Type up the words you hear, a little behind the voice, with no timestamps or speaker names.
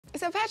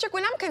So Patrick,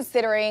 when I'm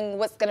considering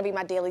what's going to be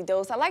my daily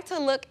dose, I like to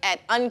look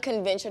at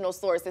unconventional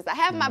sources. I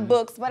have my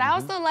books, but I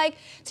also like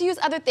to use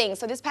other things.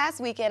 So this past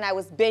weekend, I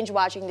was binge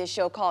watching this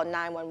show called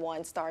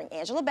 911 starring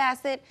Angela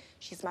Bassett.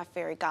 She's my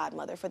fairy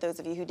godmother, for those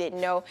of you who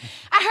didn't know.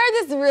 I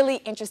heard this really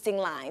interesting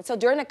line. So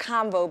during a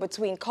convo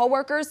between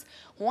coworkers,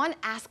 one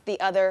asked the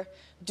other,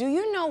 "Do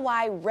you know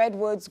why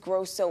redwoods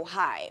grow so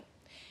high?"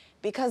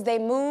 Because they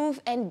move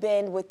and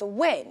bend with the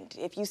wind.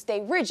 If you stay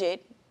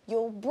rigid,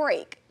 you'll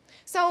break.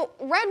 So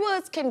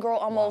redwoods can grow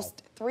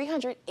almost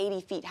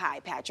 380 feet high,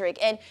 Patrick.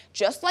 And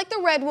just like the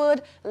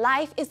redwood,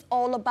 life is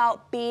all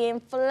about being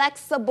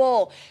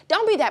flexible.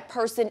 Don't be that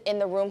person in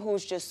the room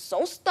who's just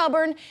so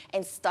stubborn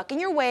and stuck in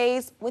your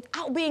ways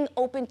without being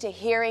open to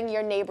hearing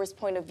your neighbor's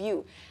point of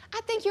view.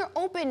 I think you're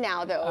open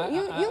now, though.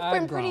 You've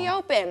been pretty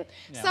open.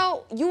 Yeah.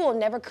 So you will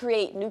never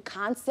create new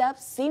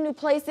concepts, see new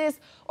places,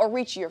 or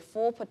reach your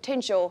full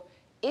potential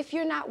if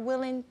you're not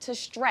willing to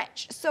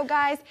stretch. So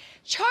guys,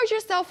 charge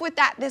yourself with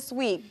that this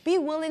week. Be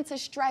willing to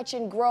stretch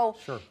and grow.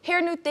 Sure.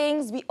 Hear new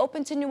things, be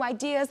open to new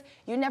ideas.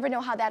 You never know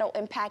how that'll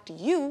impact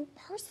you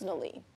personally.